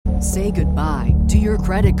Say goodbye to your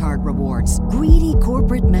credit card rewards. Greedy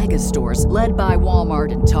corporate mega stores, led by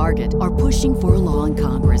Walmart and Target, are pushing for a law in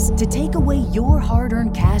Congress to take away your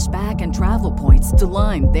hard-earned cash back and travel points to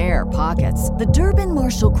line their pockets. The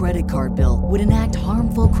Durbin-Marshall credit card bill would enact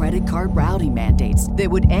harmful credit card routing mandates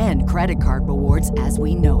that would end credit card rewards as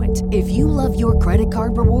we know it. If you love your credit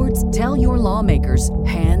card rewards, tell your lawmakers,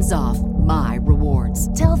 hands off my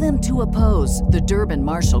rewards. Tell them to oppose the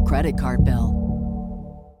Durbin-Marshall credit card bill.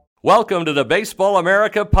 Welcome to the Baseball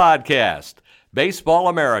America podcast. Baseball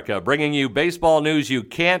America, bringing you baseball news you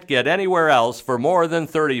can't get anywhere else for more than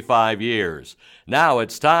 35 years. Now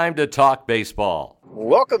it's time to talk baseball.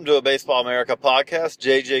 Welcome to a Baseball America podcast.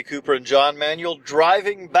 J.J. Cooper and John Manuel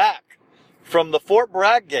driving back from the Fort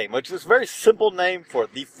Bragg game, which is a very simple name for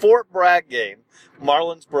it. The Fort Bragg game,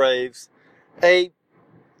 Marlins Braves, a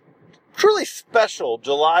truly special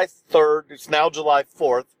July 3rd, it's now July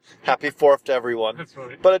 4th. Happy 4th to everyone. That's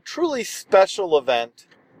right. But a truly special event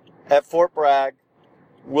at Fort Bragg.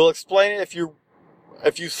 We'll explain it if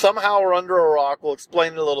you somehow are under a rock, we'll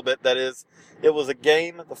explain it a little bit. That is, it was a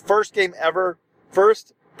game, the first game ever,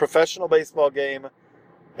 first professional baseball game,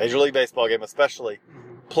 Major League Baseball game especially,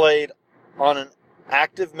 played on an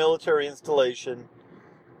active military installation.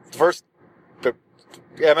 The first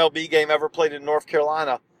MLB game ever played in North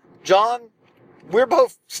Carolina. John, we're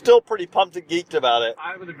both still pretty pumped and geeked about it.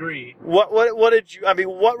 I would agree. What did you? I mean,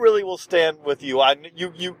 what really will stand with you?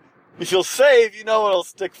 If you'll save, it'll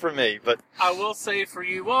stick for me. But I will say for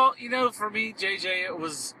you, well, for me, JJ, it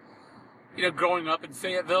was, growing up in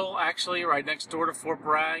Fayetteville, actually, right next door to Fort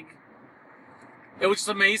Bragg. It was just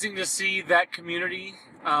amazing to see that community,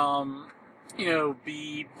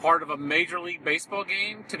 be part of a Major League Baseball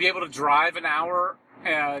game. To be able to drive an hour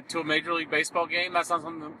to a Major League Baseball game, that's not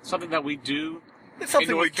something that we do. It's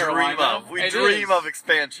something we dream of. We dream of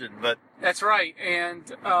expansion, but that's right.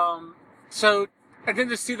 And and then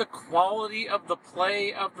to see the quality of the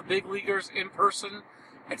play of the big leaguers in person,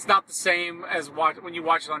 it's not the same as when you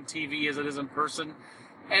watch it on TV as it is in person.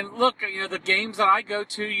 And look, the games that I go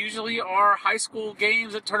to usually are high school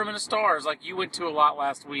games at Tournament of Stars, like you went to a lot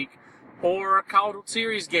last week, or College World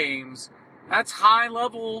Series games. That's high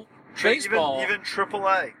level baseball. Even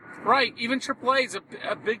AAA. Right, even AAA is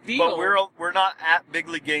a big deal. But we're not at big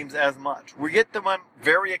league games as much. We get them on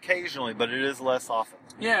very occasionally, but it is less often.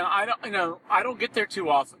 Yeah, I don't get there too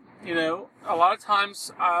often. A lot of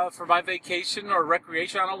times for my vacation or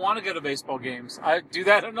recreation, I don't want to go to baseball games. I do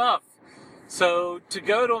that enough. So to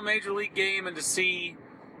go to a major league game and to see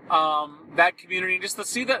that community, just to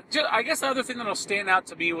see that, I guess the other thing that'll stand out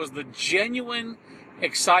to me was the genuine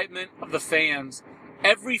excitement of the fans.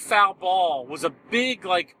 Every foul ball was a big,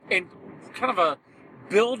 and kind of a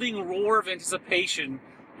building roar of anticipation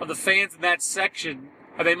of the fans in that section,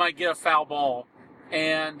 or they might get a foul ball.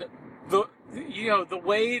 And the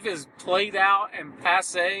wave is played out and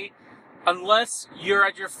passé unless you're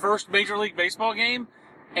at your first Major League Baseball game,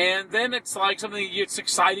 and then it's like something it's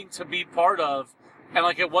exciting to be part of, and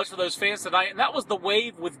like it was for those fans tonight. And that was the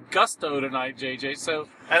wave with gusto tonight, JJ.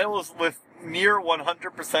 And it was with near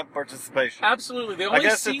 100% participation. Absolutely. The I only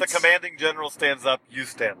guess seats, if the commanding general stands up, you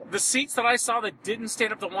stand up. The seats that I saw that didn't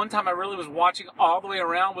stand up the one time I really was watching all the way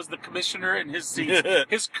around was the commissioner and his seats,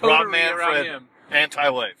 his coterie around him.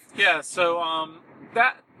 Anti-wave. Yeah, so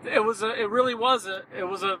it really was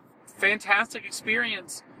a fantastic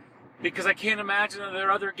experience, because I can't imagine that there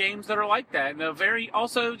are other games that are like that. And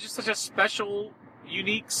also just such a special,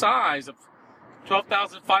 unique size of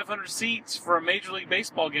 12,500 seats for a Major League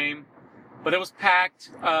Baseball game. But it was packed.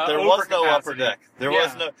 There was no upper deck. There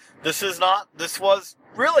was no. This was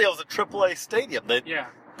it was a AAA stadium they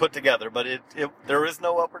put together, but there is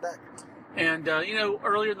no upper deck. And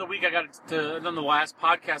earlier in the week, I got to on the last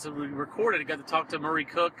podcast that we recorded, I got to talk to Murray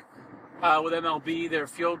Cook with MLB, their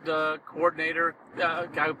field coordinator,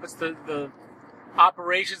 guy who puts the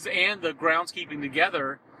operations and the groundskeeping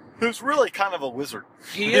together. Who's really kind of a wizard.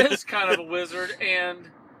 He is kind of a wizard, and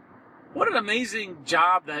what an amazing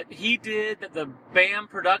job that he did, that the BAM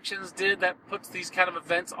Productions did, that puts these kind of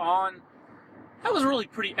events on. That was a really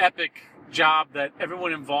pretty epic job that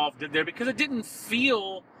everyone involved did there, because it didn't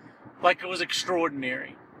feel like it was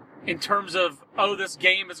extraordinary in terms of, this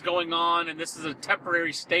game is going on and this is a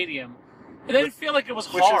temporary stadium. It didn't feel like it was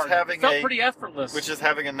hard. It felt pretty effortless. Which is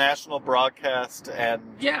having a national broadcast and...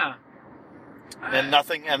 Yeah. And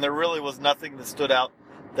there really was nothing that stood out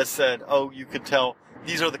that said, you could tell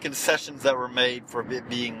these are the concessions that were made for it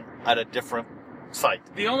being at a different site.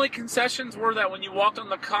 The only concessions were that when you walked on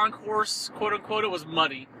the concourse, quote unquote, it was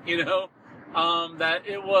muddy, that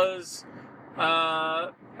it was,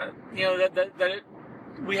 that it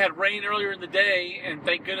we had rain earlier in the day, and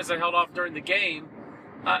thank goodness it held off during the game.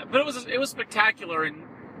 But it was spectacular, and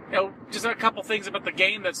just a couple things about the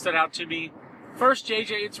game that stood out to me. First,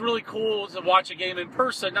 JJ, it's really cool to watch a game in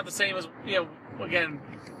person, not the same as, again,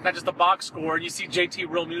 not just the box score, and you see JT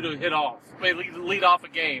Realmuto lead off a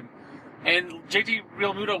game. And JT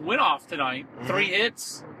Realmuto went off tonight. 3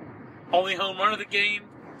 hits, only home run of the game.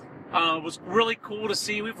 It was really cool to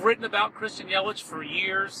see. We've written about Christian Yelich for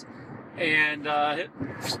years, and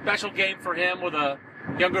special game for him with a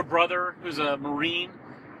younger brother who's a Marine,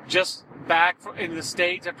 just back in the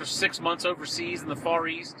States after 6 months overseas in the Far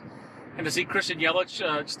East. And to see Christian Yelich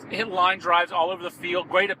just hit line drives all over the field,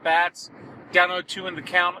 great at bats, down 0-2 in the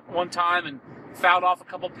count one time, and fouled off a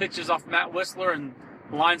couple pitches off Matt Whistler and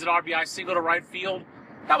lines an RBI single to right field.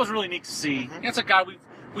 That was really neat to see. That's a guy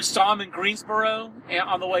we saw him in Greensboro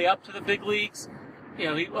on the way up to the big leagues.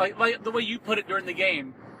 He, like the way you put it during the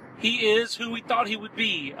game, he is who we thought he would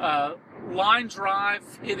be. Line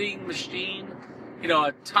drive hitting machine.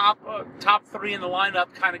 A top 3 in the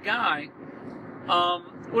lineup kind of guy.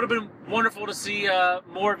 Would have been wonderful to see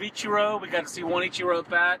more of Ichiro. We got to see one Ichiro at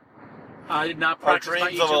bat. I did not practice. Our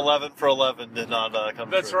dreams of 11 for 11 did not come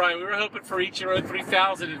true. That's right. We were hoping for Ichiro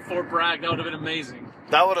 3000 in Fort Bragg. That would have been amazing.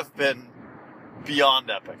 That would have been beyond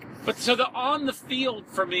epic. But so the on the field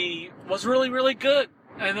for me was really, really good.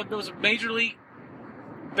 And it was a Major League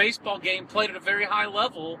Baseball game played at a very high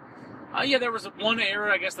level. There was one error.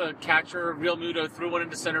 I guess the catcher, Realmuto, threw one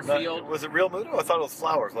into center field. Was it Realmuto? I thought it was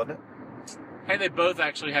Flowers, wasn't it? Hey, they both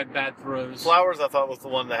actually had bad throws. Flowers, I thought, was the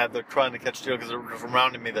one that had the trying to catch steal because it was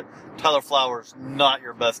reminding me that Tyler Flowers not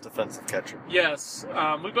your best defensive catcher. Yes.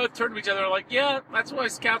 We both turned to each other like, yeah, that's why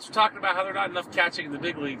scouts are talking about how they're not enough catching in the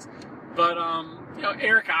big leagues. But,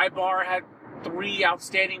 Eric Ibar had 3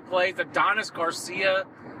 outstanding plays. Adonis Garcia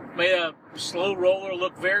made a slow roller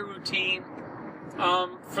look very routine.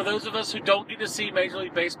 For those of us who don't get to see Major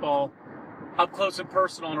League Baseball up close and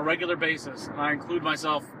personal on a regular basis, and I include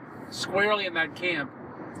myself squarely in that camp,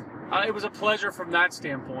 it was a pleasure from that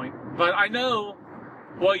standpoint. But I know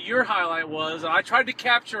what your highlight was, and I tried to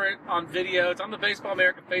capture it on video. It's on the Baseball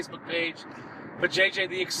America Facebook page. But JJ,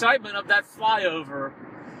 the excitement of that flyover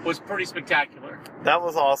was pretty spectacular. That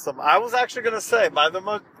was awesome. I was actually going to say,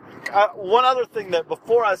 one other thing that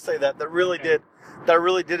before I say that really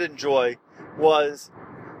did enjoy was,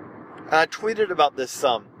 and I tweeted about this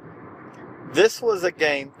some. This was a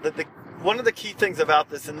game that one of the key things about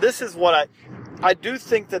this, and this is what I do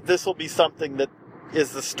think that this will be something that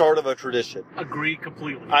is the start of a tradition. Agree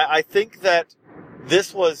completely. I think that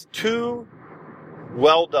this was too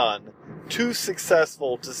well done, too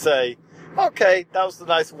successful to say, okay, that was a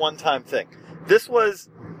nice one-time thing. This was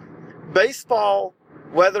baseball,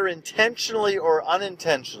 whether intentionally or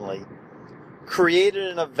unintentionally, created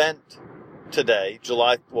an event yesterday,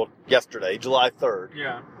 July 3rd.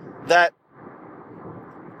 Yeah. That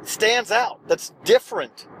stands out, that's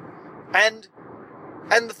different, and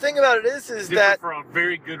the thing about it is different that for a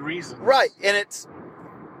very good reason, right? And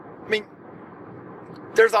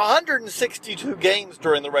there's 162 games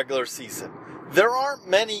during the regular season. There aren't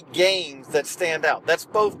many games that stand out. That's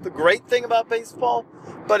both the great thing about baseball,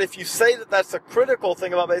 but if you say that that's a critical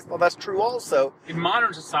thing about baseball, that's true also. In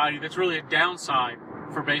modern society, that's really a downside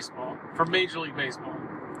for baseball, for Major League Baseball.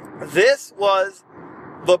 This was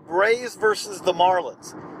the Braves versus the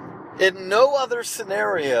Marlins. In no other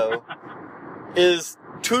scenario is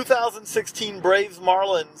 2016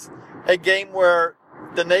 Braves-Marlins a game where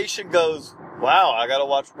the nation goes, wow, I got to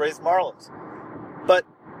watch Braves-Marlins. But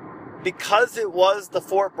because it was the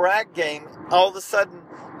Fort Bragg game, all of a sudden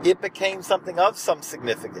it became something of some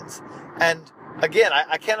significance. And again,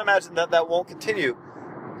 I can't imagine that won't continue.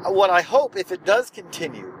 What I hope, if it does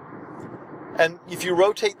continue, and if you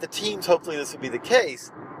rotate the teams, hopefully this will be the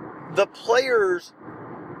case, the players,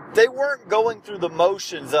 they weren't going through the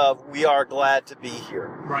motions of, we are glad to be here.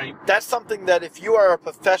 Right. That's something that if you are a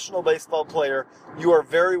professional baseball player, you are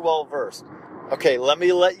very well versed. Okay, let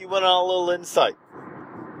me let you in on a little insight.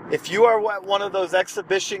 If you are at one of those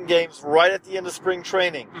exhibition games right at the end of spring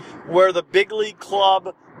training, where the big league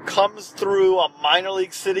club comes through a minor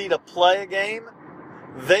league city to play a game,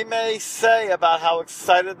 they may say about how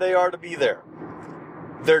excited they are to be there.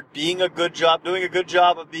 They're doing a good job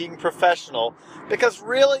of being professional, because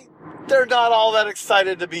really, they're not all that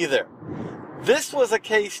excited to be there. This was a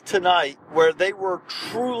case tonight where they were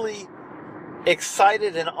truly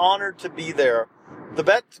excited and honored to be there. The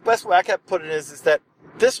best way I kept putting it is that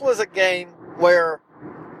this was a game where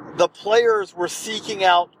the players were seeking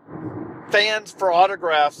out fans for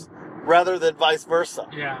autographs rather than vice versa.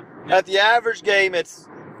 Yeah. At the average game, it's,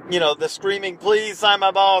 the screaming, please sign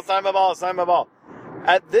my ball, sign my ball, sign my ball.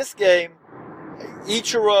 At this game,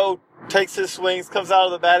 Ichiro takes his swings, comes out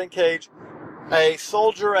of the batting cage. A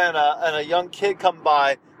soldier and a young kid come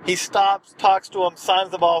by. He stops, talks to him, signs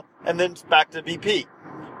the ball, and then back to BP.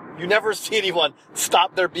 You never see anyone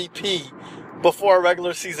stop their BP before a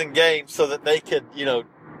regular season game so that they could,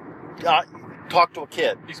 talk to a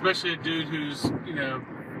kid. Especially a dude who's,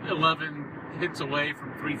 11 hits away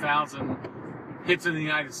from 3,000 hits in the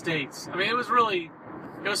United States. I mean, it was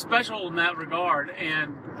special in that regard.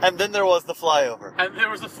 And then there was the flyover.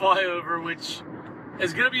 Which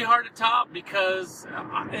is going to be hard to top because,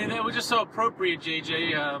 and it was just so appropriate,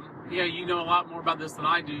 JJ. You know a lot more about this than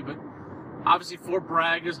I do, but obviously Fort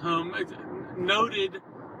Bragg is home. It's noted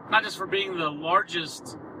not just for being the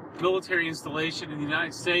largest military installation in the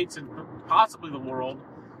United States and possibly the world,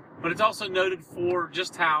 but it's also noted for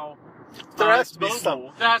just how there has to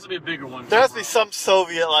be a bigger one. There has to be some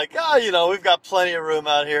Soviet we've got plenty of room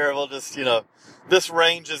out here. We'll just, this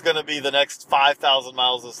range is going to be the next 5,000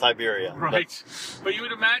 miles of Siberia. Right. But you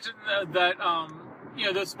would imagine that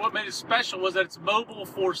that's what made it special was that it's mobile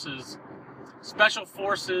forces, special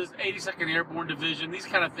forces, 82nd Airborne Division, these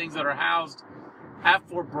kind of things that are housed at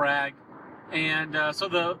Fort Bragg. And so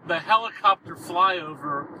the helicopter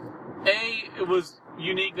flyover, A, it was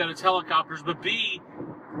unique that it's helicopters, but B,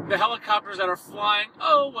 the helicopters that are flying,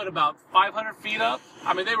 about 500 feet up?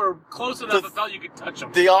 I mean, they were close enough it felt you could touch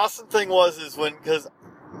them. The awesome thing because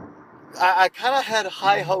I kind of had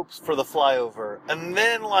high hopes for the flyover. And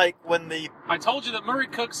then, I told you that Murray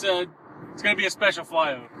Cook said it's going to be a special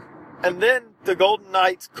flyover. And then the Golden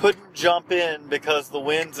Knights couldn't jump in because the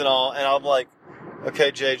winds and all. And I'm like,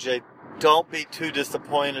 okay, JJ, don't be too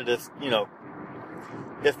disappointed if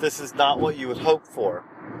this is not what you would hope for.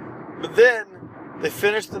 But then they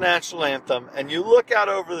finished the national anthem, and you look out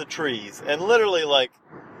over the trees, and literally, you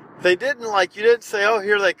didn't say, oh,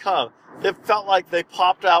 here they come. It felt like they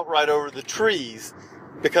popped out right over the trees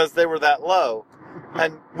because they were that low.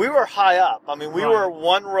 And we were high up. I mean, we were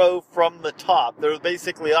one row from the top. There was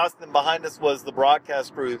basically us, and behind us was the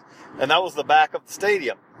broadcast crew, and that was the back of the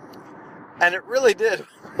stadium. And it really did.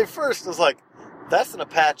 At first, it was like, that's an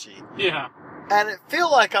Apache. Yeah. And it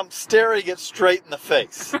feel like I'm staring it straight in the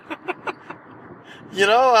face. And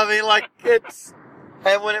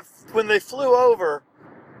when they flew over,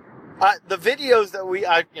 the videos that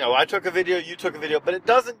I took a video, you took a video, but it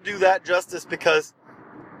doesn't do that justice because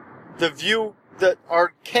the view that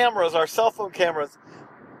our cell phone cameras,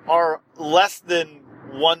 are less than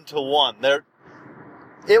 1-to-1.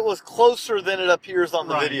 It was closer than it appears on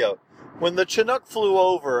the video. When the Chinook flew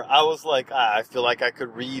over, I was like, I feel like I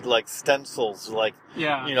could read stencils,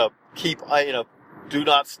 do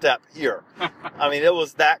not step here. I mean, it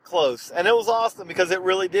was that close. And it was awesome because it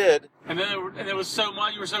really did. And then there was so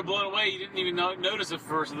much, you were so blown away, you didn't even notice at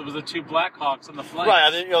first that there was the two Blackhawks on the flank.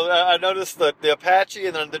 Right, I noticed the Apache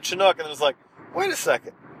and then the Chinook, and it was like, wait a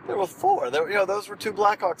second, there were four. Those were two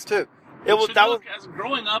Blackhawks too.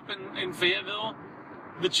 Growing up in Fayetteville,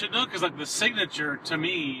 the Chinook is like the signature, to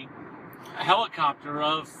me, helicopter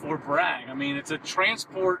of Fort Bragg. I mean, it's a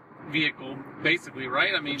transport vehicle, basically,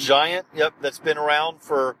 right? I mean, giant. Yep, that's been around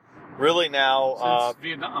for really now since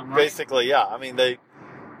Vietnam, right? Basically, yeah. I mean,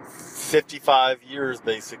 55 years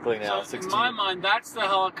basically now. So in my mind, that's the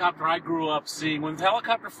helicopter I grew up seeing. When the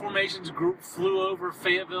helicopter formations flew over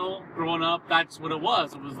Fayetteville growing up, that's what it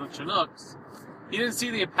was. It was the Chinooks. You didn't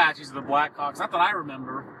see the Apaches or the Blackhawks, not that I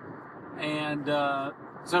remember. And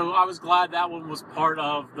so I was glad that one was part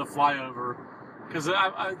of the flyover. Because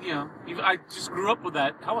I just grew up with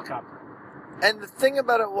that helicopter. And the thing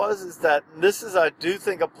about it is that this is, I do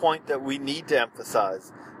think, a point that we need to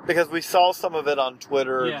emphasize, because we saw some of it on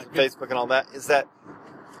Twitter and Facebook and all that, is that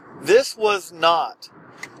this was not,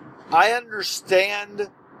 I understand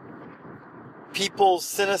people's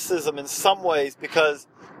cynicism in some ways because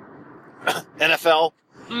NFL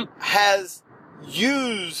has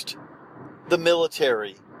used the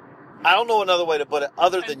military. I don't know another way to put it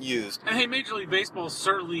other than used. And hey, Major League Baseball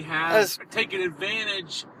certainly has taken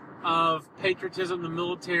advantage of patriotism, the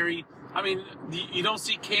military. I mean, you don't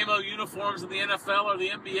see camo uniforms in the NFL or the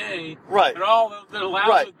NBA. Right. They're all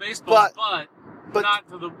allowed with baseball, but not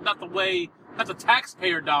the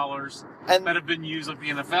taxpayer dollars that have been used like the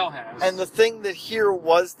NFL has. And the thing that here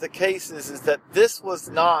was the case is that this was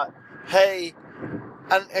not, hey.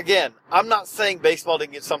 And again, I'm not saying baseball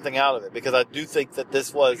didn't get something out of it, because I do think that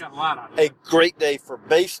this was a great day for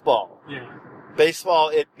baseball. Yeah. Baseball,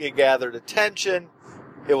 it gathered attention.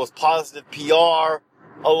 It was positive PR.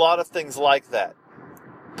 A lot of things like that.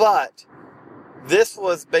 But this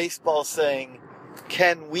was baseball saying,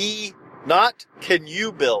 can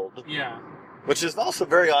you build? Yeah. which is also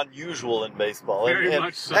very unusual in baseball. Very and,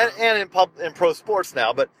 much so. And in pro sports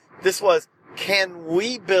now. But this was, can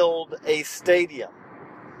we build a stadium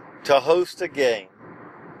to host a game?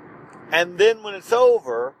 And then when it's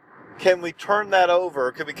over, can we turn that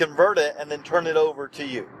over? Can we convert it and then turn it over to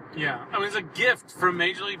you? Yeah. I mean, it's a gift from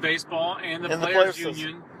Major League Baseball and the Players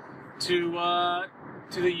Union to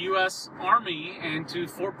the U.S. Army and to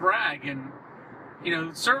Fort Bragg. And, you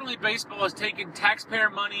know, certainly baseball has taken taxpayer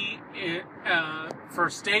money for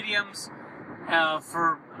stadiums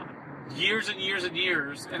for years and years and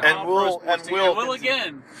years. And will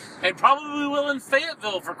again. And probably will in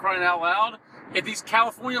Fayetteville, for crying out loud. If these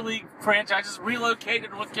California League franchises relocate to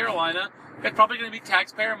North Carolina, it's probably going to be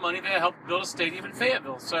taxpayer money that help build a stadium in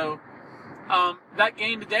Fayetteville. So that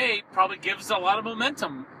game today probably gives a lot of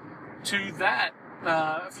momentum to that.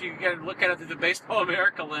 If you look at it through the Baseball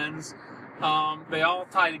America lens, they all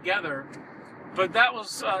tie together. But that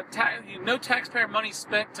was no taxpayer money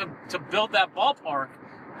spent to build that ballpark.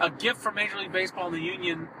 A gift from Major League Baseball and the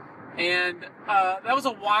union. And that was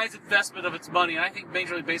a wise investment of its money. And I think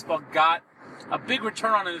Major League Baseball got a big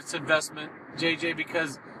return on its investment, JJ,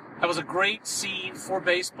 because that was a great scene for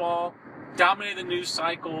baseball, dominated the news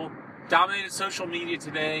cycle, dominated social media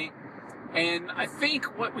today. And I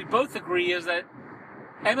think what we both agree is that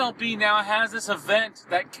MLB now has this event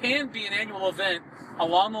that can be an annual event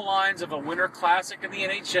along the lines of a Winter Classic in the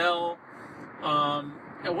NHL.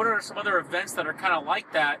 And what are some other events that are kind of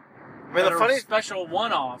like that? I mean, that are special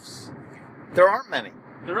one-offs? There aren't many.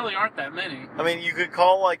 There really aren't that many. I mean, you could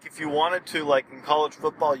call, like, if you wanted to, like in college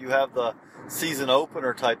football, you have the season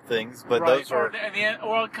opener type things, but right. those are...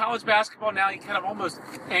 Or college basketball now, you kind of almost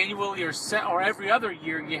annually or every other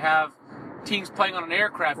year you have teams playing on an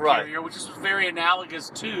aircraft carrier, which is very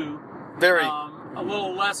analogous to... a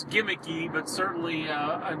little less gimmicky, but certainly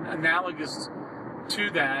analogous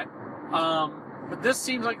to that. But this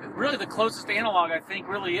seems like really the closest analog, I think,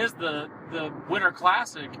 really is the Winter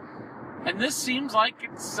Classic. And this seems like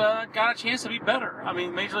it's got a chance to be better. I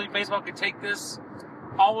mean, Major League Baseball could take this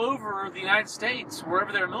all over the United States,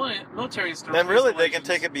 wherever there are military installations. And really, they can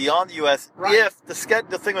take it beyond the U.S. Right. If the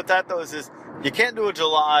thing with that, though, is you can't do a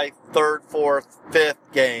July 3rd, 4th, 5th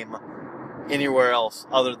game anywhere else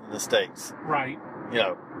other than the States. Right. You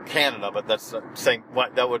know, Canada, but that's saying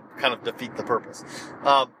that would kind of defeat the purpose.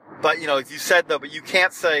 But, you know, if you said, though, but you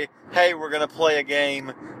can't say, hey, we're going to play a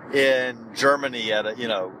game in Germany at a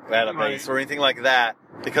base or anything like that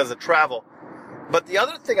because of travel. But the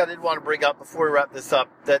other thing I did want to bring up before we wrap this up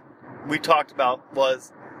that we talked about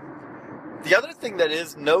was the other thing that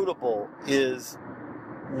is notable is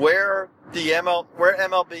where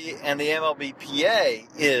MLB and the MLBPA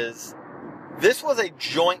is. This was a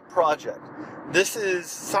joint project. This is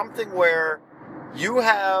something where you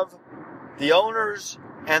have the owners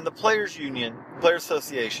and the Players Union, Players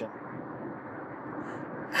Association,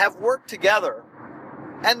 have worked together.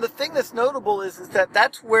 And the thing that's notable is that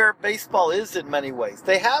that's where baseball is in many ways.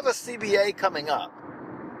 They have a CBA coming up.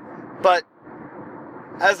 But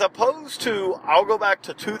as opposed to, I'll go back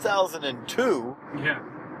to 2002,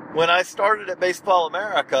 when I started at Baseball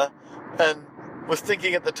America and was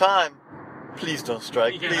thinking at the time, please don't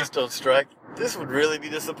strike, please don't strike. This would really be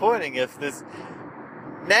disappointing if this...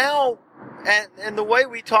 Now, and the way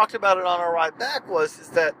we talked about it on our ride back is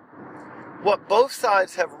that what both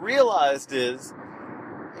sides have realized is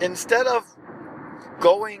instead of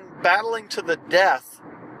battling to the death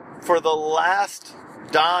for the last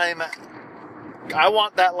dime, I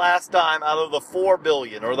want that last dime out of the $4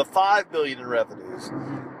 billion or the $5 billion in revenues.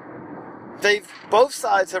 Both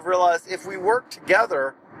sides have realized if we work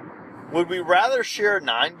together, would we rather share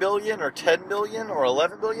 $9 billion or $10 billion or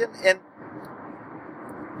 $11 billion? And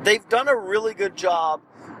they've done a really good job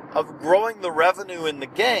of growing the revenue in the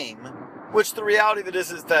game, which the reality of it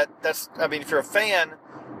is that if you're a fan,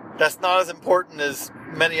 that's not as important as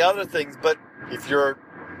many other things, but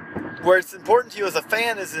where it's important to you as a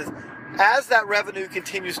fan is as that revenue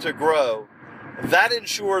continues to grow, that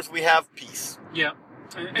ensures we have peace. Yeah.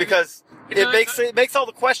 Because it makes all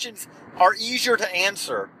the questions are easier to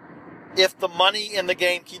answer if the money in the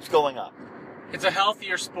game keeps going up. It's a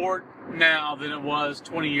healthier sport now than it was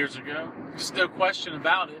 20 years ago. Just no question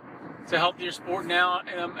about it. It's a healthier sport now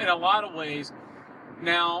in a lot of ways.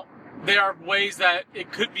 Now, there are ways that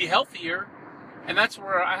it could be healthier, and that's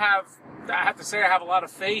where I have to say I have a lot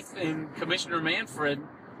of faith in Commissioner Manfred.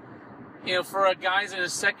 You know, for a guy's in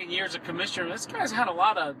his second year as a commissioner, this guy's had a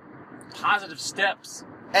lot of positive steps.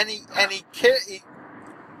 And he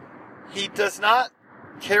does not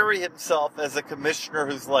carry himself as a commissioner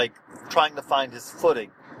who's like trying to find his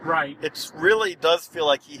footing. Right. It really does feel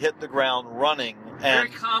like he hit the ground running. And very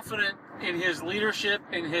confident in his leadership,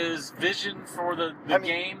 in his vision for the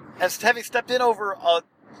game. And having stepped in over,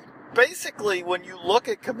 basically, when you look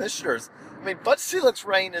at commissioners, I mean, Bud Selig's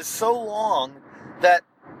reign is so long that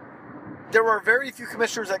there are very few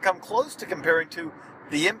commissioners that come close to comparing to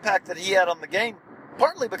the impact that he had on the game,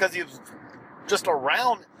 partly because he was just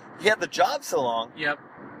around. He had the job so long. Yep.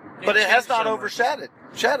 But it has not overshadowed.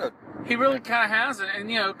 He really kind of hasn't.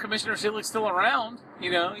 And, Commissioner Selig's still around.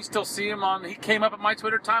 You still see him he came up on my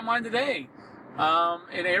Twitter timeline today.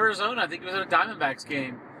 In Arizona, I think it was at a Diamondbacks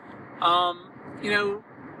game.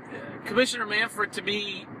 Commissioner Manfred, to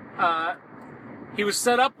me, he was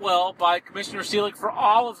set up well by Commissioner Selig for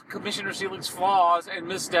all of Commissioner Selig's flaws and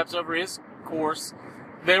missteps over his course.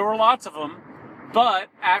 There were lots of them. But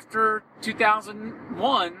after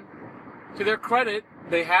 2001, to their credit,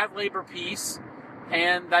 they had labor peace,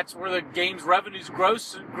 and that's where the game's revenues grew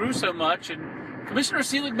so much. And Commissioner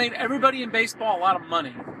Selig made everybody in baseball a lot of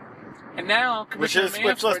money. And now Commissioner Manfred,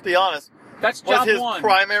 which, let's be honest, that's job was his one.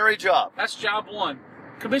 Primary job. That's job one.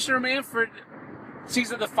 Commissioner Manfred sees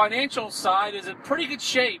that the financial side is in pretty good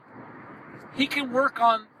shape. He can work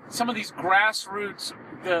on some of these grassroots,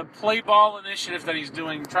 the play ball initiatives that he's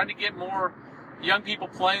doing, trying to get more young people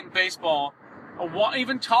playing baseball,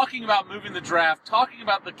 even talking about moving the draft, talking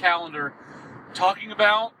about the calendar, talking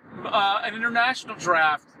about an international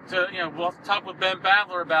draft. We'll talk with Ben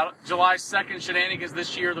Badler about July 2nd shenanigans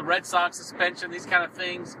this year, the Red Sox suspension, these kind of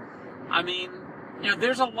things. I mean,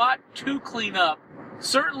 there's a lot to clean up.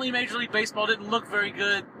 Certainly Major League Baseball didn't look very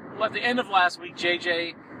good at the end of last week,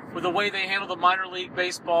 JJ, with the way they handled the minor league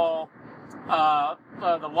baseball,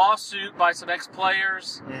 the lawsuit by some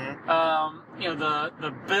ex-players,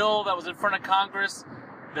 the bill that was in front of Congress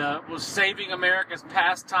was Saving America's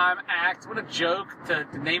Pastime Act. What a joke to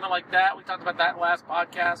name it like that. We talked about that last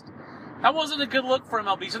podcast. That wasn't a good look for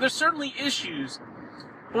MLB. So there's certainly issues.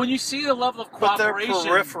 But when you see the level of cooperation... But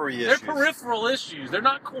they're periphery issues. They're peripheral issues. They're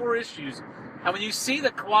not core issues. And when you see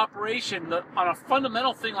the cooperation on a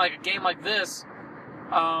fundamental thing like a game like this,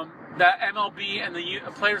 that MLB and the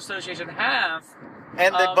Players Association have,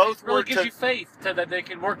 and they both it really gives you faith that they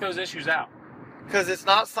can work those issues out. Because it's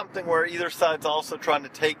not something where either side's also trying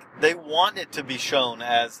to they want it to be shown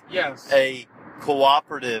as a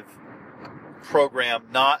cooperative program,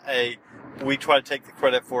 not we try to take the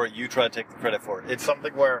credit for it, you try to take the credit for it. It's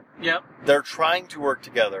something where they're trying to work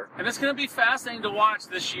together. And it's going to be fascinating to watch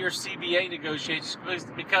this year's CBA negotiations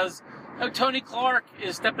because Tony Clark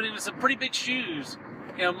is stepping into some pretty big shoes.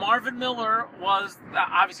 Marvin Miller was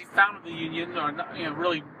obviously founded the union, or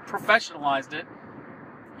really professionalized it.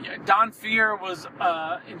 Don Fehr was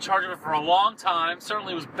in charge of it for a long time.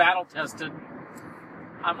 Certainly was battle tested.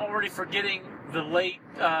 I'm already forgetting the late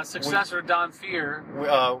successor to Don Fehr.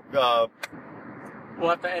 We'll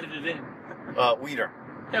have to edit it in. Weiner.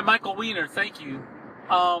 Yeah, Michael Weiner. Thank you.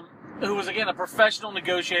 Who was again a professional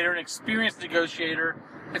negotiator, an experienced negotiator,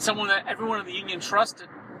 and someone that everyone in the union trusted.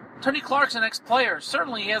 Tony Clark's an ex-player.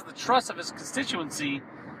 Certainly he has the trust of his constituency,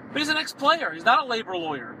 but he's an ex-player. He's not a labor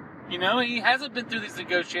lawyer. He hasn't been through these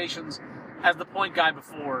negotiations as the point guy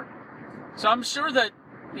before. So I'm sure that,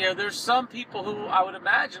 there's some people who I would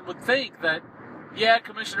imagine would think that,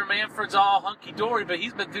 Commissioner Manfred's all hunky-dory, but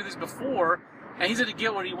he's been through this before, and he's going to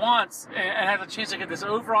get what he wants and has a chance to get this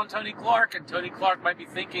over on Tony Clark, and Tony Clark might be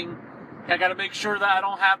thinking, I got to make sure that I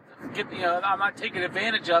don't I'm not taken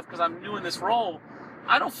advantage of because I'm new in this role.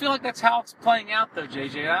 I don't feel like that's how it's playing out, though,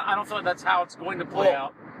 JJ. I don't feel like that's how it's going to play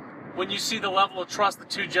out when you see the level of trust the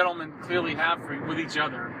two gentlemen clearly have with each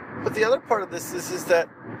other. But the other part of this is that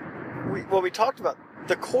we talked about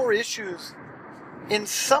the core issues. In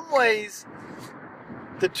some ways,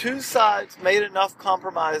 the two sides made enough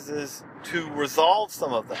compromises to resolve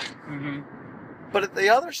some of them. Mm-hmm. But at the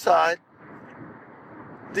other side,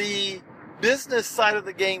 the business side of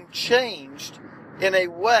the game changed in a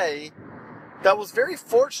way that was very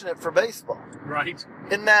fortunate for baseball. Right.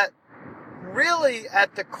 In that, really,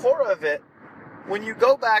 at the core of it, when you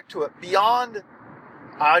go back to it, beyond,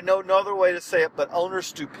 I know no other way to say it, but owner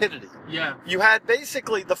stupidity. Yeah. You had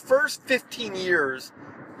basically the first 15 years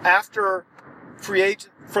after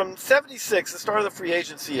from 76, the start of the free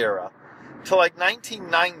agency era, to like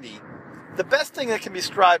 1990, the best thing that can be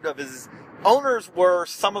described of is owners were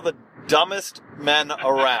some of the dumbest men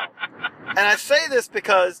around. And I say this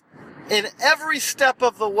because in every step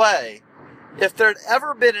of the way, if there'd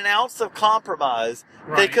ever been an ounce of compromise,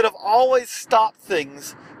 they could have always stopped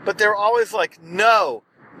things, but they're always like, no,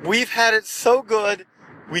 we've had it so good,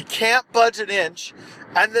 we can't budge an inch.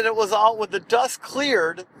 And then it was all, when the dust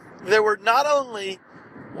cleared, there were not only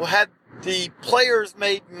had the players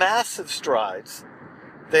made massive strides,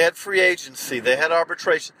 They had free agency. They had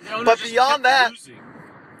arbitration. The But owners just beyond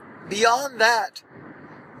kept that,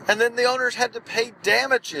 and then the owners had to pay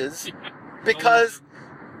damages losing. because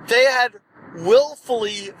they had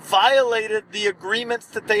willfully violated the agreements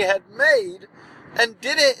that they had made and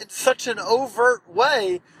did it in such an overt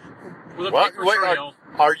way. With a What- paper wait, trail.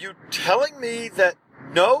 Are you telling me that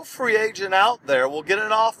no free agent out there will get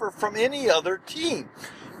an offer from any other team?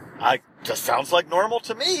 Just sounds like normal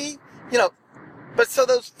to me, But so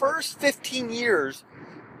those first 15 years,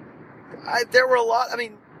 there was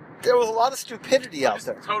a lot of stupidity out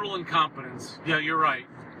there. Total incompetence. Yeah, you're right.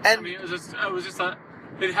 And I mean,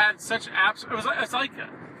 it had such it's like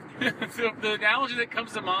the analogy that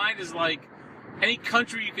comes to mind is like any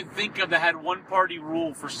country you can think of that had one-party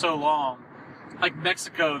rule for so long, like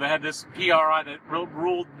Mexico that had this PRI that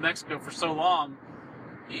ruled Mexico for so long.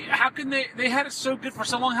 How can they had it so good for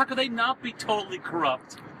so long? How could they not be totally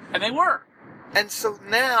corrupt? And they were. And so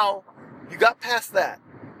now you got past that.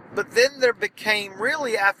 But then there became,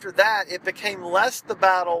 really after that, it became less the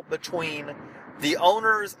battle between the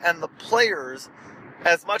owners and the players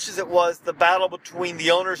as much as it was the battle between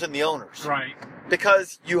the owners and the owners. Right.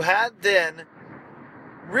 Because you had then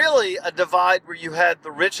really a divide where you had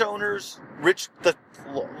the rich owners, the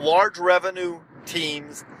large revenue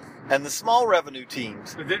teams, and the small revenue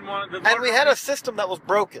teams. They didn't want And we had a system that was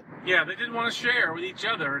broken. Yeah, they didn't want to share with each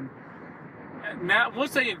other. And now,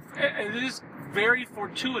 it is very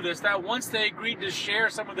fortuitous that once they agreed to share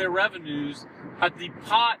some of their revenues, at the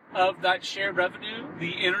pot of that shared revenue,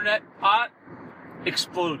 the internet pot,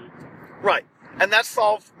 exploded. Right. And that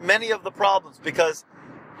solved many of the problems, because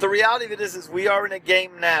the reality of it is we are in a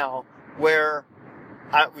game now where,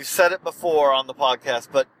 we've said it before on the podcast,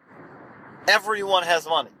 but everyone has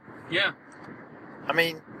money. Yeah. I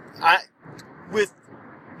mean, with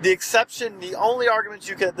the exception, the only arguments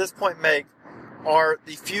you can at this point make are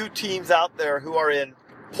the few teams out there who are in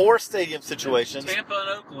poor stadium situations.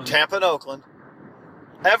 Tampa and Oakland.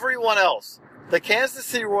 Everyone else. The Kansas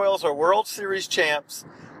City Royals are World Series champs,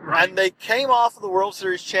 Right. and they came off of the World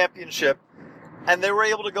Series championship, and they were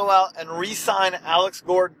able to go out and re-sign Alex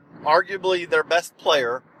Gordon, arguably their best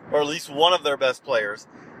player, or at least one of their best players,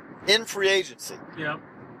 in free agency. Yeah.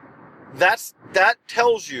 That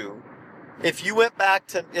tells you, if you went back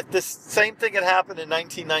to, if this same thing had happened in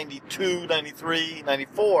 1992, 93,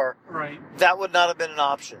 94, Right. that would not have been an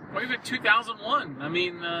option. Or even 2001. I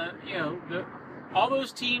mean, all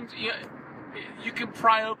those teams, you can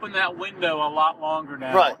pry open that window a lot longer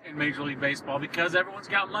now Right. in Major League Baseball because everyone's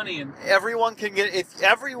got money. And Everyone can get, if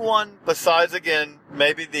everyone, besides, again,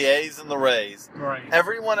 maybe the A's and the Rays, right.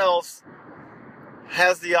 everyone else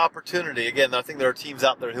has the opportunity. Again, I think there are teams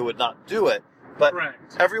out there who would not do it, but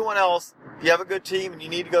Correct. everyone else, if you have a good team and you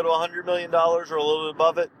need to go to $100 million or a little bit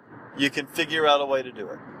above it, you can figure out a way to do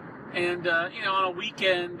it. And, on a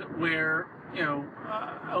weekend where,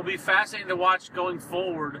 it'll be fascinating to watch going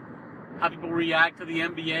forward how people react to the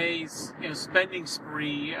NBA's, spending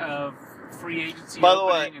spree of free agency By the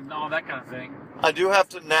opening way, and all that kind of thing. I do have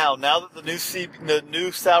to now that the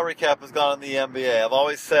new salary cap has gone in the NBA, I've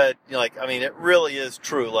always said, it really is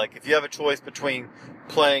true. Like, if you have a choice between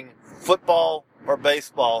playing football or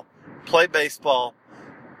baseball, play baseball.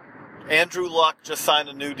 Andrew Luck just signed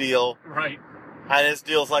a new deal. Right. And his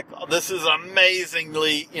deal's like, this is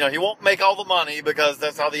amazingly, he won't make all the money because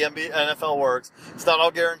that's how the NFL works. It's not all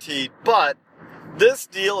guaranteed. But this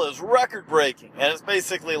deal is record-breaking. And it's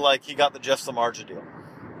basically like he got the Jeff Samardzija deal.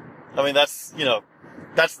 I mean, that's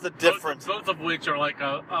the difference. Both of which are like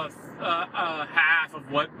a half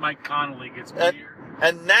of what Mike Connolly gets per year.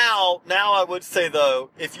 And now I would say, though,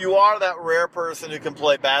 if you are that rare person who can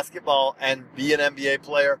play basketball and be an NBA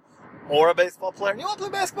player or a baseball player, and you want to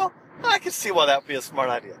play basketball, I can see why that would be a smart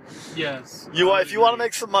idea. Yes. If you want to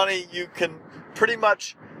make some money, you can pretty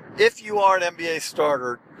much, if you are an NBA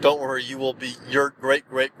starter, don't worry, your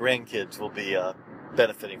great-great-grandkids will be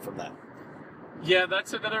benefiting from that. Yeah,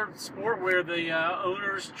 that's another sport where the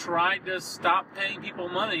owners tried to stop paying people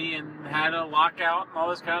money and had a lockout and all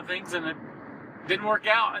those kind of things, and it didn't work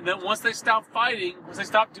out. And then once they stopped fighting, once they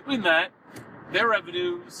stopped doing that, their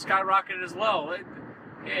revenue skyrocketed as well.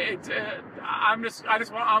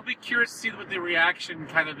 I'll be curious to see what the reaction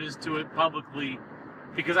kind of is to it publicly,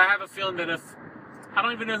 because I have a feeling that I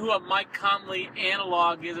don't even know who a Mike Conley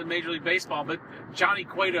analog is in Major League Baseball, but Johnny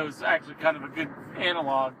Cueto is actually kind of a good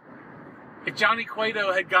analog. If Johnny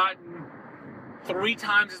Cueto had gotten 3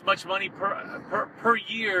 times as much money per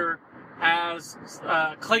year as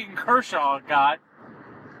Clayton Kershaw got,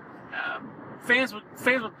 fans would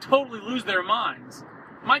totally lose their minds.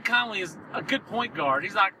 Mike Conley is a good point guard.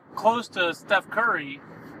 He's not close to Steph Curry,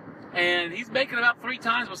 And he's making about 3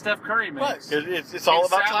 times what Steph Curry makes. Right. It's all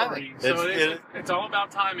about timing. So it's all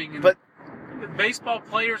about timing. And but the baseball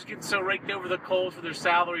players get so raked over the coals for their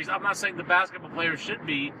salaries. I'm not saying the basketball players should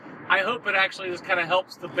be. I hope it actually just kind of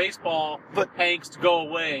helps the baseball hanks to go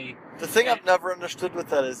away. The thing I've never understood with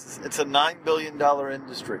that is it's a $9 billion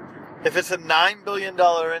industry. If it's a $9 billion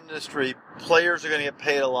industry, players are going to get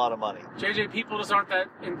paid a lot of money. JJ, people just aren't that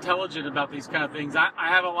intelligent about these kind of things. I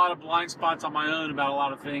have a lot of blind spots on my own about a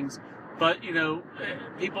lot of things. But, you know,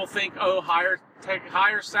 people think,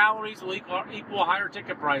 higher salaries will equal higher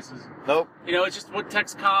ticket prices. Nope. You know, it's just what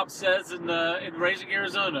Tex Cobb says in Raising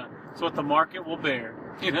Arizona. It's what the market will bear.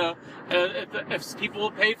 You know, if people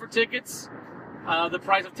will pay for tickets, the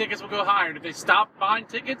price of tickets will go higher. And if they stop buying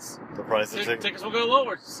tickets, the price of tickets will go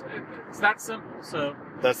lower. It's that simple. So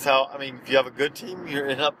that's how. I mean, if you have a good team, you're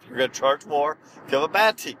going to charge more. If you have a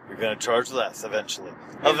bad team, you're going to charge less eventually.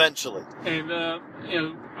 And you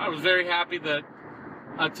know, I was very happy that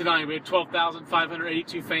tonight we had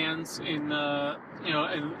 12,582 fans in. You know,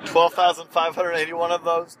 and 12,581 of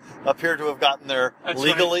those appear to have gotten there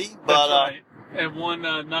legally, right. but right. And one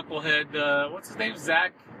knucklehead, what's his name?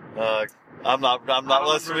 Zach. I'm not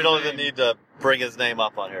listening. We don't even need to bring his name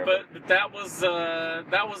up on here. But that was a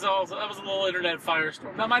little internet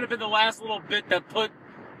firestorm. That might have been the last little bit that put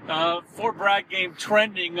Fort Bragg game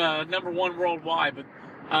trending #1 worldwide.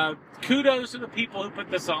 But kudos to the people who put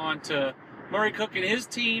this on, to Murray Cook and his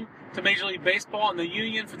team, to Major League Baseball and the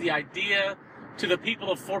union for the idea, to the people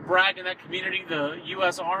of Fort Bragg and that community, the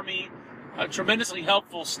U.S. Army, a tremendously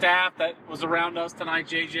helpful staff that was around us tonight,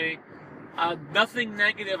 JJ. Nothing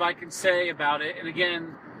negative I can say about it. And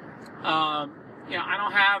again, you know,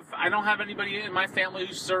 I don't have anybody in my family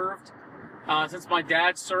who served. Since my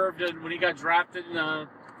dad served and when he got drafted in the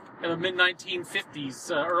mid 1950s,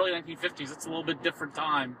 early 1950s, it's a little bit different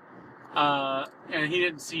time. And he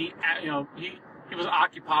didn't see, you know, he was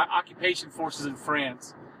occupation forces in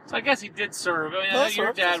France. So I guess he did serve. I mean,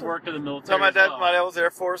 your dad worked in the military. No, my dad was Air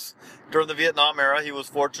Force during the Vietnam era. He was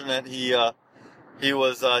fortunate. He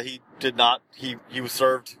was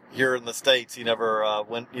served here in the States. He never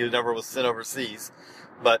was sent overseas.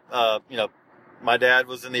 But you know, my dad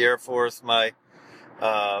was in the Air Force. My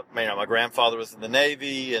grandfather was in the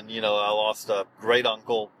Navy, and you know, I lost a great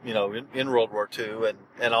uncle, you know, in World War II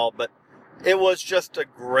and all. But it was just a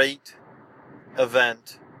great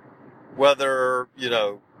event. Whether, you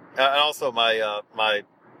know, and also my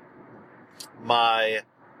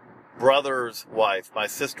brother's wife, my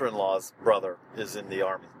sister-in-law's brother, is in the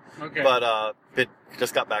Army. Okay. But it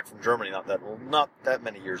just got back from Germany not that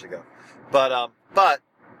many years ago. But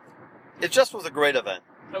it just was a great event.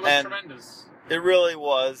 It was tremendous. It really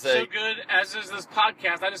was. So good, as is this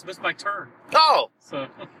podcast. I just missed my turn. Oh! So.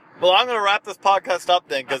 Well, I'm going to wrap this podcast up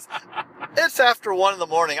then, because it's after 1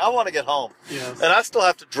 a.m. I want to get home. Yes. And I still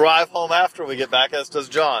have to drive home after we get back, as does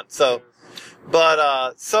John. So,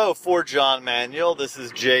 so for John Manuel, this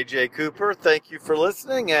is JJ Cooper. Thank you for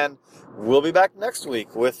listening, and we'll be back next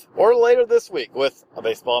week or later this week with a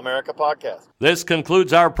Baseball America podcast. This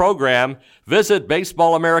concludes our program. Visit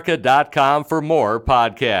baseballamerica.com for more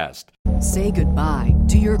podcasts. Say goodbye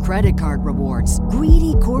to your credit card rewards.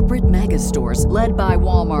 Greedy corporate mega stores, led by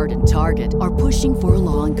Walmart and Target, are pushing for a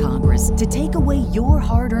law in Congress to take away your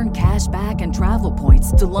hard-earned cash back and travel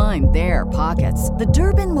points to line their pockets. The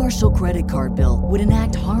Durbin-Marshall credit card bill would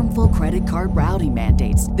enact harmful credit card routing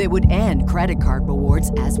mandates that would end credit card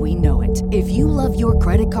rewards as we know it. If you love your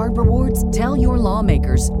credit card rewards, tell your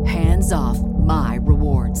lawmakers, hands off my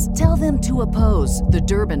rewards. Tell them to oppose the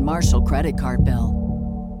Durbin-Marshall credit card bill.